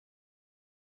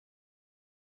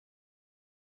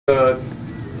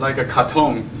Like a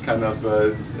cartoon kind of.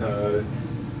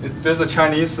 There's a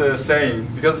Chinese saying,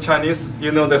 because Chinese,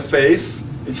 you know, the face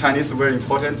in Chinese is very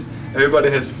important. Everybody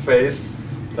has face,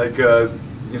 like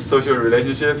in social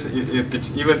relationships,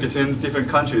 even between different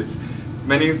countries.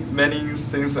 Many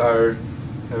things are,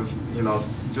 you know,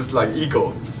 just like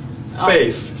ego.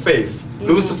 Face.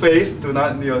 Lose face, do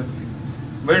not, you know,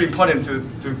 very important to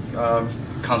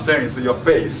concern is your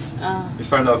face in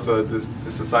front of the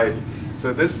society.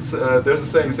 So this there's a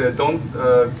saying say don't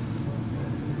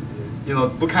you know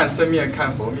不看生面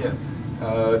看佛面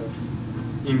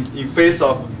in face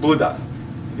of Buddha.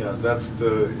 Yeah,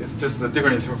 it's just a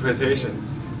different interpretation.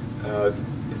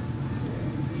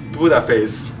 Buddha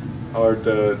face or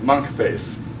the monk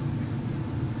face.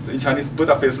 So in Chinese,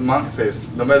 Buddha face, monk face.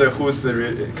 No matter who's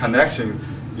the connection,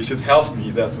 you should help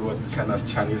me. That's what kind of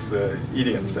Chinese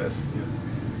idiom says. Yeah.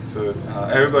 So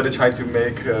everybody try to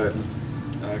make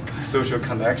social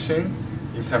connection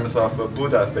in terms of a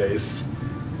Buddha face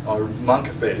or monk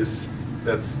face.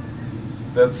 That's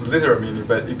literal meaning,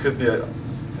 but it could be a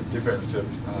different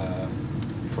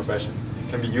profession.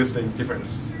 It can be used in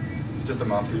different, just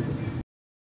among people.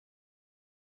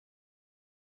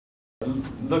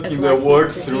 Looking the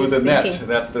words through the net.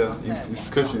 That's the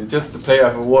description. Just the play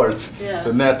of words. Yeah.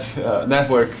 The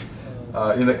network.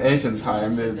 In the ancient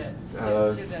time,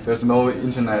 there's no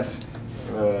internet,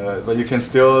 but you can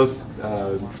still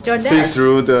see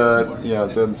through the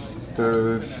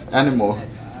animal,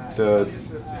 the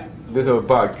little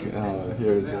bug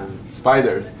here, the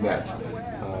spider's net.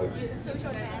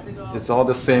 It's all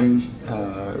the same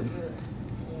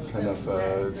kind of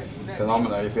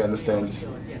phenomena, if you understand.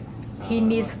 He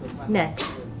needs net.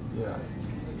 Yeah,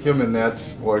 human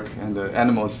network and the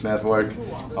animals network,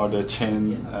 or the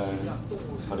chain.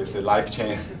 How do you say, life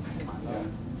chain? Yeah.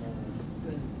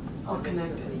 All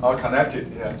connected. All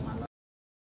connected. Yeah.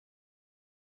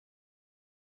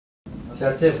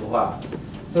 像这幅画，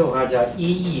这幅画叫一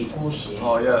意孤行。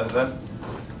Oh yeah, that's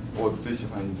我最喜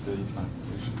欢的一张。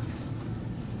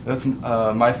That's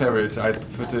my favorite. I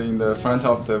put it in the front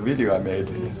of the video I made.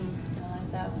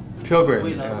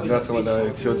 Pilgrim, that's what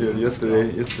I showed you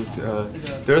yesterday.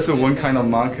 There's one kind of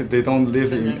monk, they don't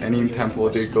live in any temple,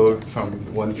 they go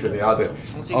from one to the other,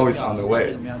 always on the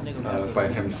way, by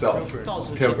himself,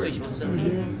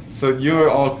 pilgrim. So you're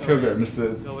all pilgrims,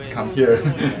 come here.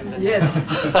 Yes.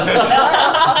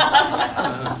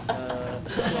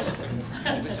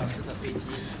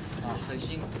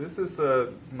 This is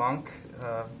a monk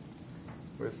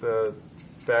with a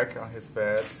bag on his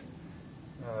bed.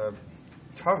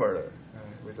 Traveler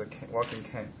with a walking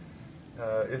cane.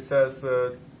 It says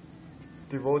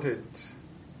devoted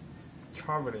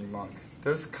traveling monk.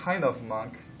 There's kind of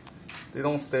monk. They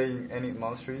don't stay in any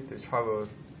monastery. They travel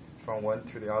from one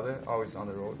to the other, always on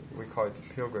the road. We call it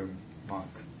pilgrim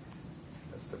monk.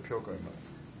 That's the pilgrim monk.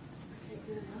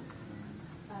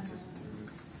 Just do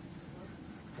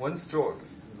one stroke,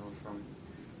 you know, from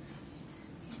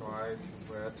dry to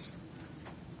wet.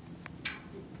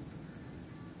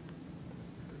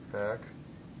 Back.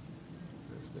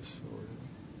 There's the shoulder.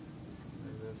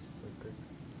 And there's the big.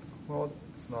 Well,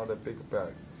 it's not a big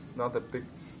bag. It's not a big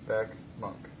bag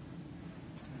monk.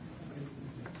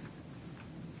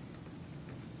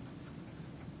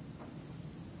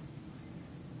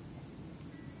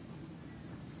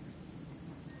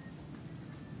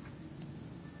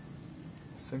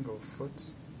 Single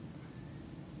foot.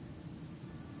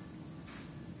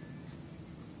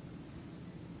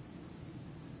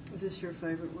 Is this your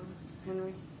favorite one,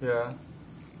 Henry? Yeah.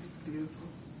 It's beautiful.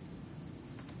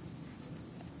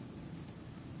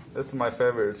 This is my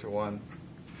favorite one.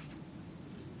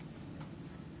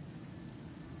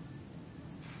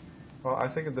 Well, I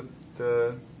think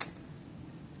the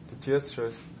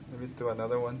gestures, maybe do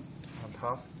another one on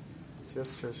top.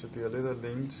 Gesture should be a little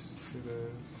linked to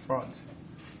the front.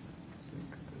 I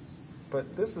think this,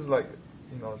 but this is like,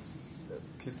 you know, it's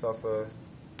a piece of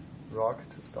rock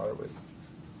to start with.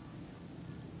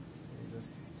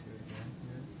 Just do it again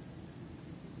here.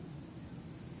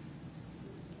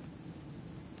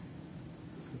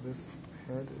 So this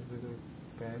head is a little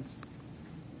bent,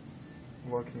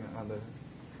 working on the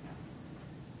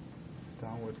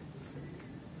downward thing.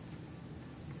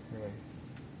 Okay.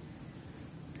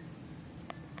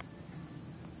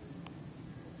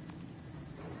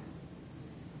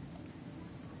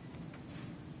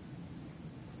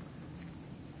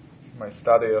 My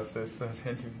study of this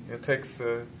painting, it takes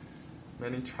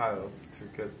many trials to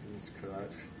get this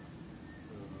correct.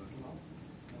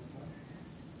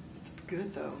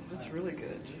 Good though. That's really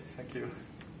good. Thank you.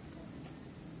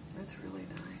 That's really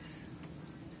nice.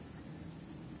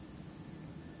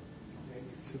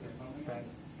 Should bend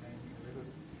a little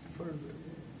further.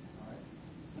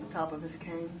 The top of his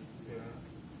cane.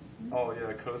 Yeah. Oh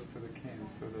yeah, close to the cane.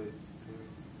 So the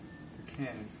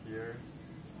cane is here.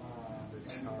 The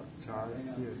jar is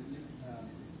here.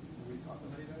 We talk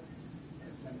later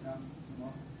at the same time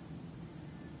tomorrow.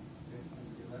 Okay,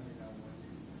 you let me know what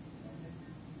you okay.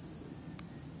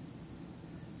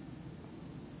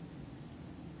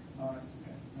 Oh, that's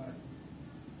okay. All right.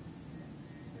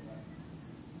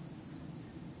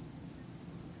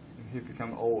 He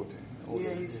become old. Older.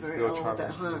 Yeah, he's very still old. traveling.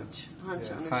 That hunch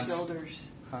Yeah, on his shoulders.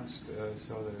 Hunched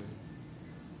shoulder.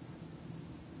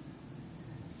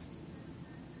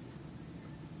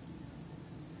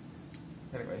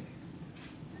 Anyway,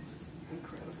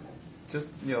 Incredible. just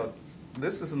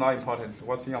this is not important.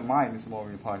 What's in your mind is more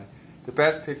important. The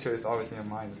best picture is always in your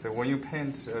mind. So when you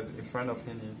paint in front of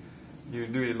painting, you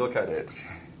really look at it.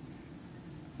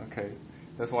 Okay,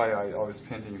 that's why I always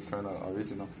paint in front of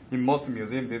original. In most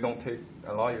museums, they don't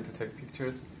allow you to take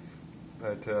pictures,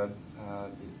 but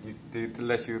they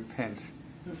let you paint.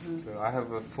 Mm-hmm. So I have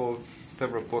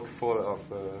several books full of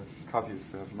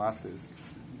copies of masters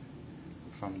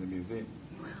from the museum.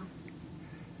 Wow.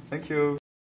 Thank you.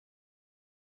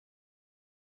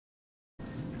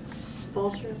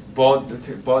 Vulture. Bald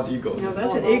eagle. No,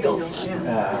 that's an eagle.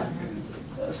 Yeah.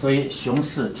 所以雄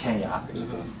视天涯。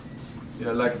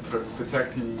 Yeah, like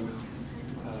protecting.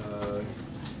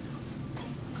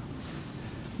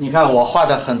 你看我画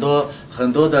的很多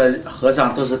的和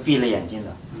尚都是闭了眼睛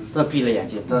的，都闭了眼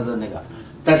睛，都是那个。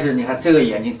但是你看这个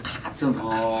眼睛咔，这么咔，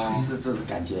这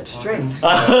感觉。Strength.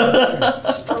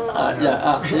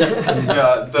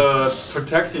 Yeah, the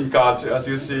protecting God, as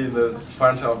you see in the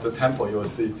front of the temple, you will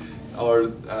see,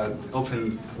 or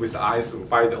open with eyes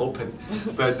wide open.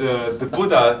 But the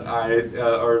Buddha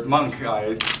or monk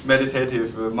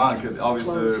meditative monk always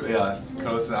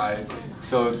close eye.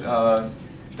 So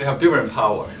they have different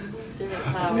power.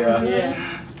 Different power. Yeah.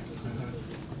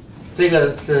 这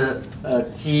个是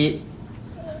鸡，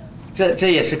这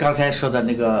也是刚才说的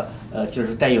那个就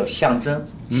是带有象征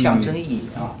意义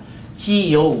啊。鸡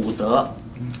有五德，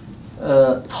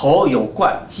头有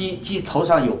冠，鸡头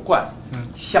上有冠，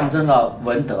象征了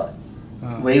文德，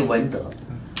为文德。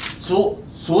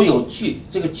足有距，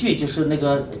这个距就是那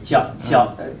个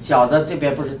脚的这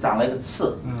边不是长了一个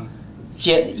刺，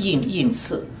硬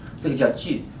刺，这个叫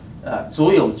距。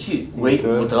足有距为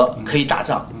武德，可以打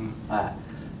仗。哎，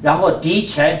然后敌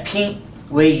前拼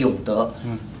为勇德。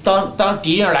当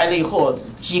敌人来了以后，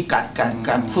鸡敢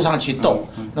扑上去斗，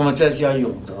那么这叫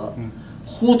勇德。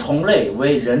呼同类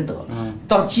为仁德。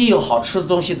当鸡有好吃的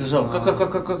东西的时候，咯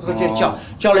就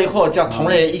叫了以后，叫同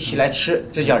类一起来吃，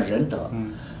这叫仁德。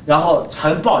然后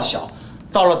晨报晓，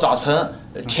到了早晨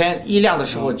天一亮的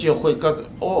时候就会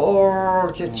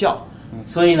就叫，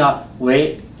所以呢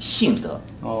为信德。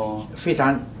非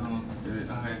常。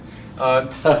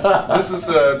This is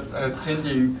a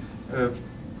painting.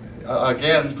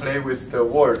 Again, play with the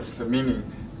words, the meaning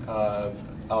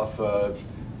of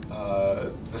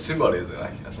the symbolism.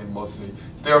 I think mostly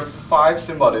there are 5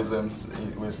 symbolisms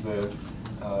with the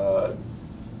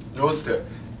rooster.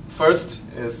 First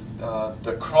is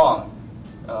the crown,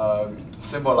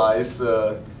 symbolize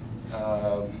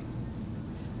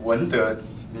文德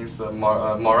means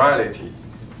morality,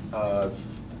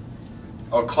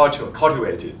 or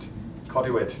cultivated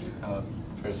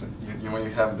person. When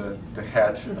you have the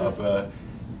head of a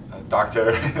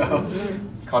doctor,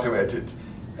 cultivated.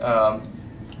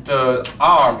 The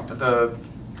arm, the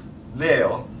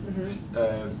nail,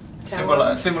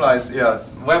 symbolize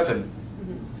weapon,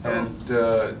 and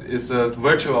it's a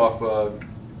virtue of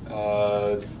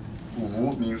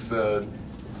wu, means the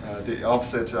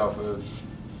opposite of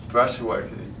brushwork.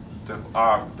 The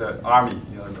army,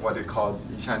 what they call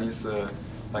in Chinese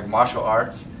like martial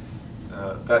arts.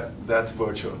 That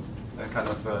virtue, that kind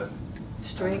of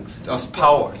Strength.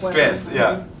 Power, strength,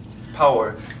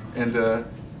 power. And the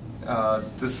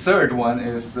third one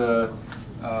is the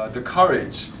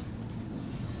courage,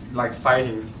 like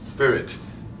fighting spirit.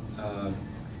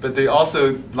 But they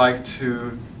also like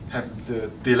to have the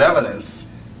benevolence.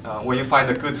 When you find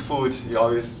a good food, you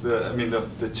always,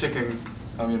 the chicken,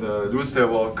 the rooster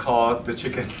will call the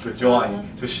chicken to join,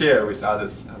 to share with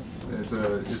others.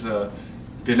 It's a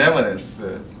benevolence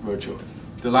virtue.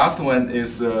 The last one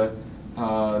is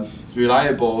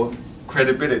reliable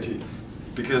credibility,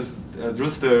 because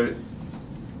rooster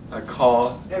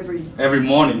call every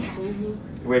morning,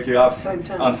 wake you up Same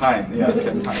time. on time. Yeah,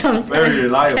 same time. Sometimes Very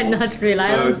reliable. cannot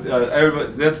rely on. So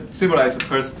everybody, that symbolizes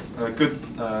good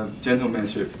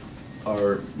gentlemanship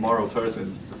or moral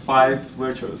person. 5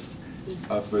 virtues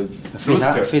of a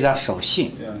rooster. 非常守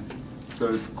信。Yeah.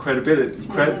 So credibility.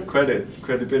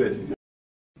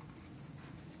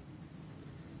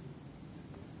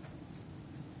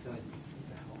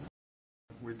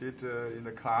 We did in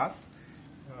the class.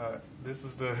 This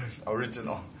is the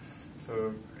original.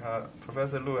 So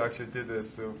Professor Lu actually did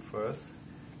this first,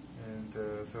 and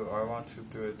so I want to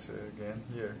do it again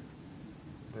here.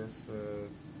 This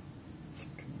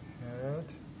chicken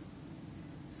head.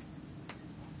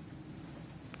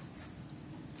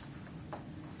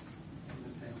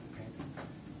 Understand the painting?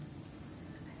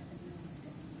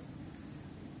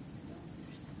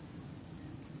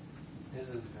 This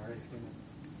is very famous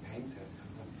painter from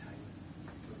one time.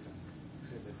 Who can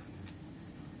exhibit here.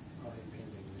 All his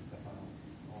painting is about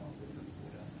all different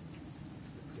Buddha,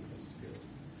 different skills,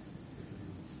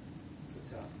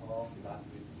 different all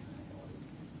philosophy behind all the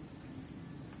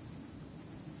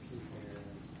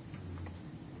peacefulness,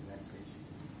 relaxation.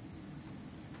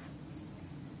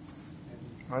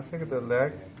 I think the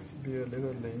leg should be a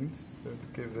little lean, so to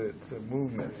give it a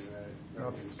movement,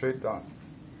 not straight down.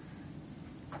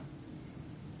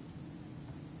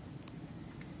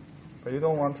 But you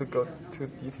don't want to go too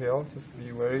detailed, just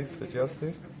be very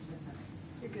suggestive.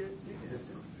 You're good. You're good.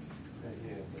 This right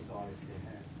here, that's always they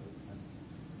have.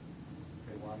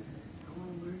 They want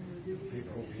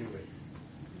people view it,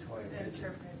 to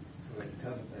interpret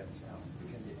themselves. It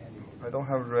can be any. I don't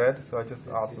have red, so I just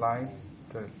outline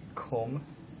the comb.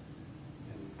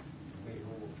 And we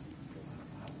who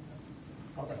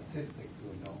are artistic to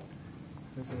know.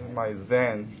 This is my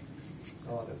Zen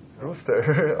So the rooster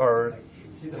or like,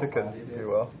 you see the whole chicken, body if there, you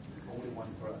will. only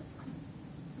one brush.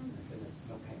 And finish,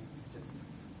 no paint. Just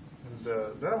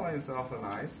And that one is also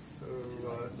nice. So, see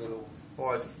like little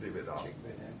or I just leave it out. chick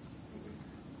right there.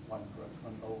 One brush,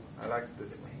 one low. I like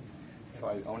this one, so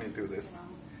I only do this.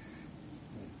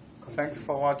 Thanks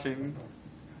for watching.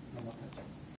 No more touch.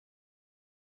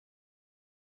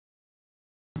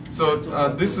 So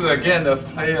this is again a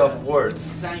play of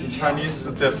words. In Chinese,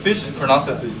 the fish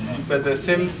pronounces it, but the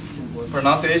same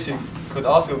pronunciation could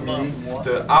also mean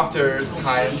the after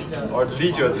time or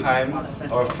leisure time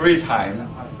or free time.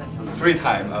 Free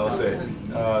time, I would say.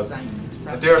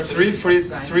 There are three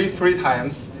free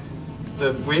times: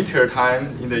 the winter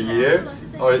time in the year,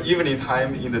 or evening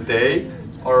time in the day,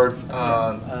 or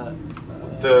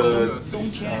the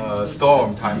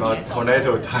storm time or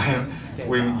tornado time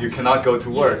when you cannot go to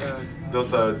work.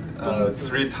 Those are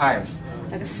 3 times.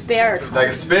 Like a spare time.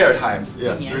 Like spare times,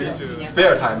 yes, 3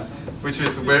 spare times, which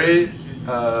is very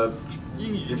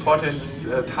important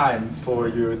time for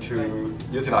you to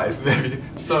utilize, maybe.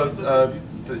 So the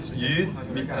yu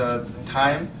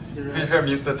time here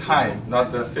means the time,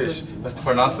 not the fish. It's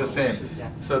pronounced the same.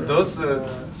 So those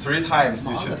 3 times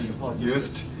you should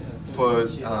used for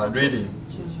reading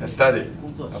and study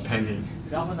painting.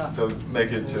 So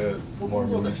make it more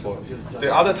meaningful.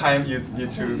 The other time you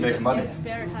need to make money.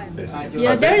 Spare time. Basically.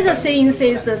 Yeah, But there is this a saying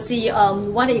says, see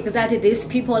what exactly these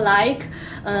people like.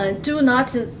 Do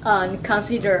not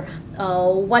consider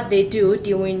what they do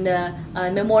during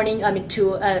the morning. I mean,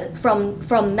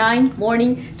 from 9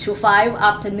 morning to 5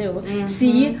 afternoon.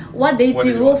 See what they What do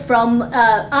you do want? from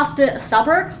after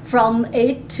supper from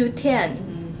 8 to 10.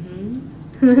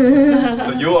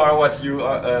 So you are what you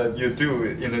do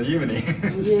in the evening,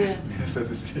 Yeah. so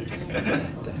to speak.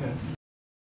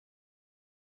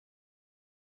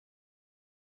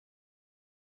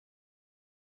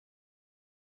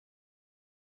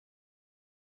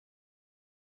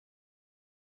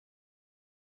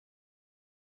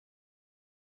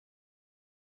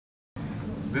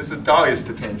 This is Taoist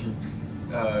painting,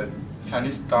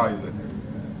 Chinese Taoism.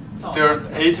 There are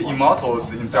 8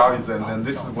 immortals in Taoism, and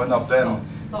this is one of them.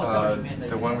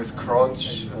 The one with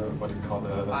crouch, what do you call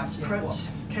it? Crutch,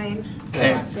 cane.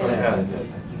 Cane. Yeah,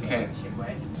 cane.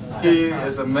 He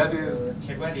is a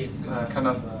kind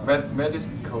of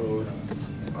medical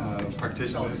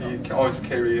practitioner. He can always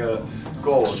carry a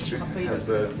gold, has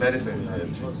a medicine in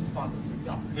it.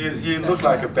 He looked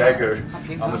like a beggar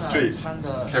on the street,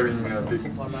 carrying a big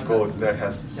gold that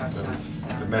has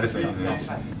the medicine in it.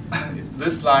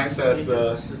 This line says,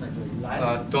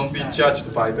 "Don't be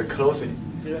judged by the clothing."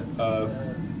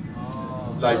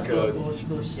 Like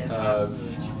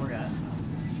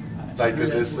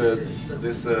this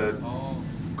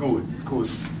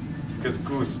goose, because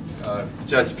goose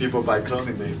judge people by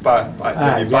clothing. They bite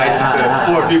the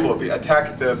poor people, they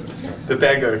attack the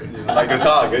beggar, you know, like a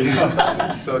dog. You know?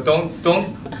 So don't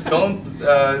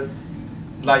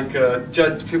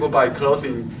judge people by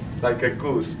clothing like a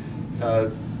goose.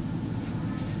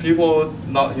 People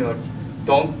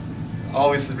don't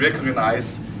always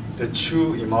recognize the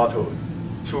true immortal,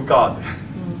 true God.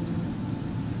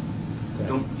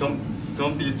 Don't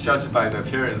don't be judged by the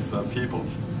appearance of people.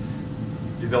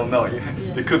 You don't know.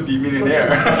 They could be millionaire.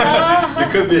 They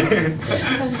could be.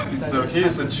 So he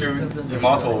is a true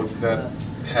immortal that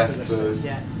has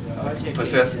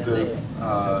possess the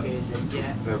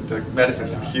medicine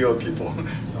to heal people.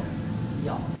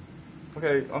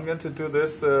 Okay, I'm going to do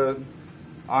this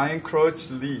iron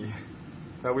crotch Li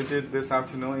that we did this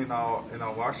afternoon in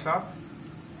our workshop.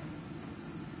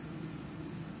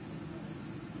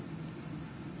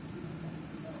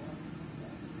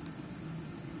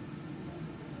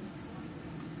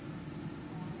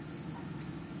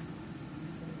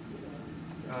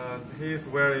 He is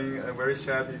wearing a very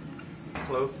shabby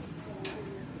clothes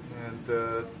and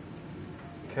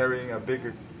carrying a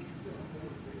big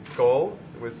goal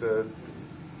with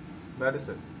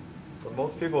medicine. But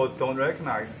most people don't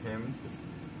recognize him,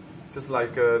 just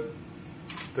like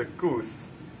the goose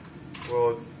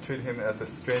will treat him as a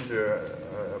stranger,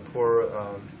 a poor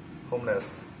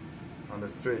homeless on the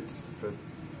street. So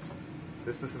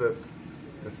this is the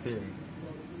theme.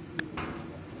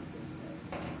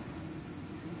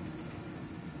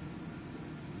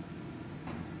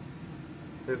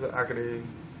 Here's an ugly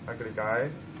guy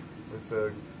with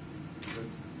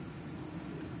this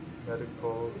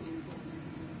medical.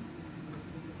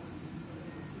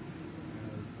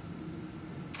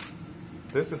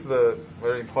 This is the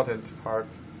very important part,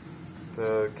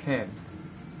 the cane.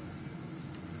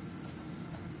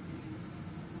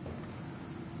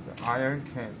 The iron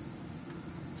cane.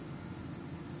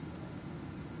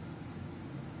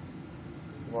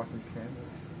 Walking cane.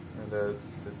 And the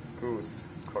goose,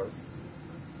 of course.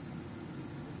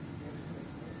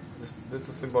 This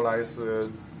symbolizes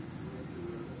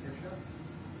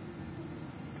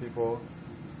people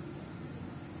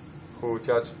who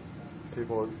judge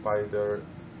people by their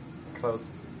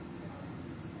clothes.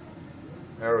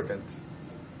 Arrogant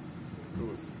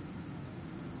goose.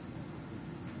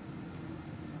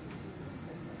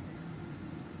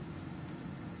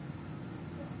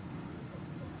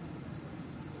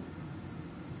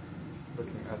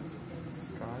 Looking at the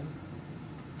sky.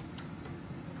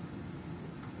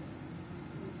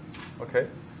 Okay.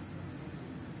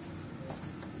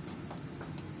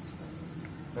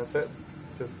 That's it.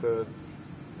 Just a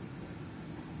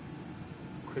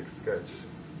quick sketch.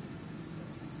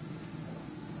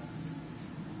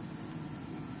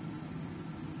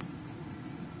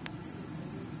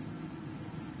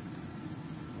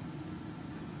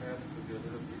 And could be a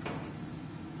little bit.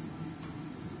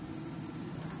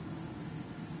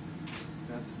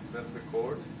 That's the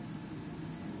chord.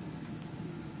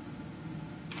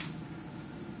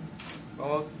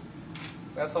 Well,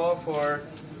 that's all for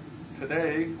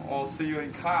today. I'll see you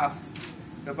in class.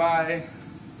 Goodbye.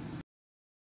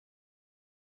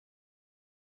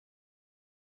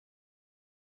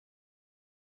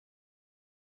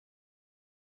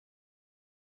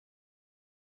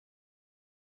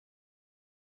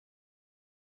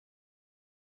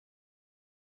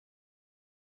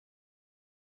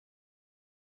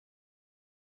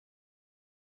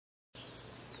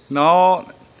 Now,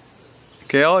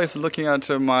 Gail is looking at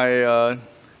my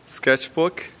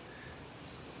sketchbook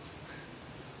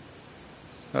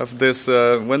of this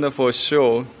wonderful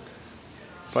show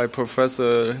by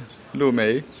Professor Lu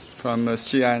Mei from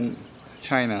Xi'an,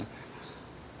 China.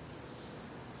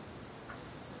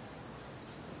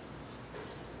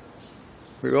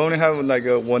 We only have like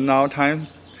a 1 hour time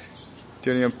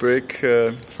during a break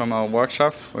from our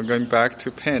workshop. We're going back to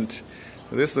paint.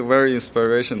 This is very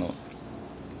inspirational.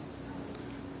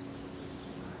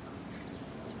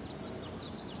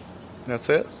 That's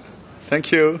it.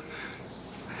 Thank you.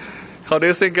 How do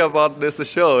you think about this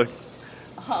show?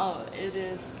 Oh, it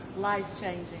is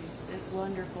life-changing. It's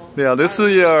wonderful. Yeah, this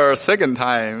is your second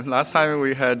time. Last time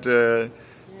we had the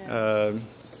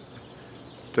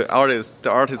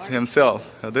artist himself.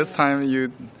 This time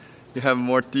you have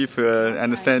more deep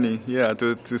understanding. Yeah,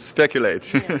 to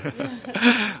speculate.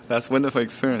 Yeah. That's a wonderful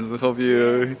experience. I hope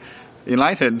you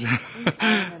enlightened.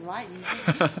 I'm enlightened.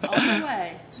 On the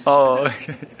way. Oh,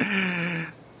 okay.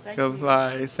 Thank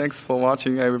Goodbye. Thanks for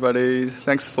watching, everybody.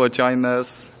 Thanks for joining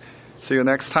us. See you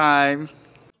next time.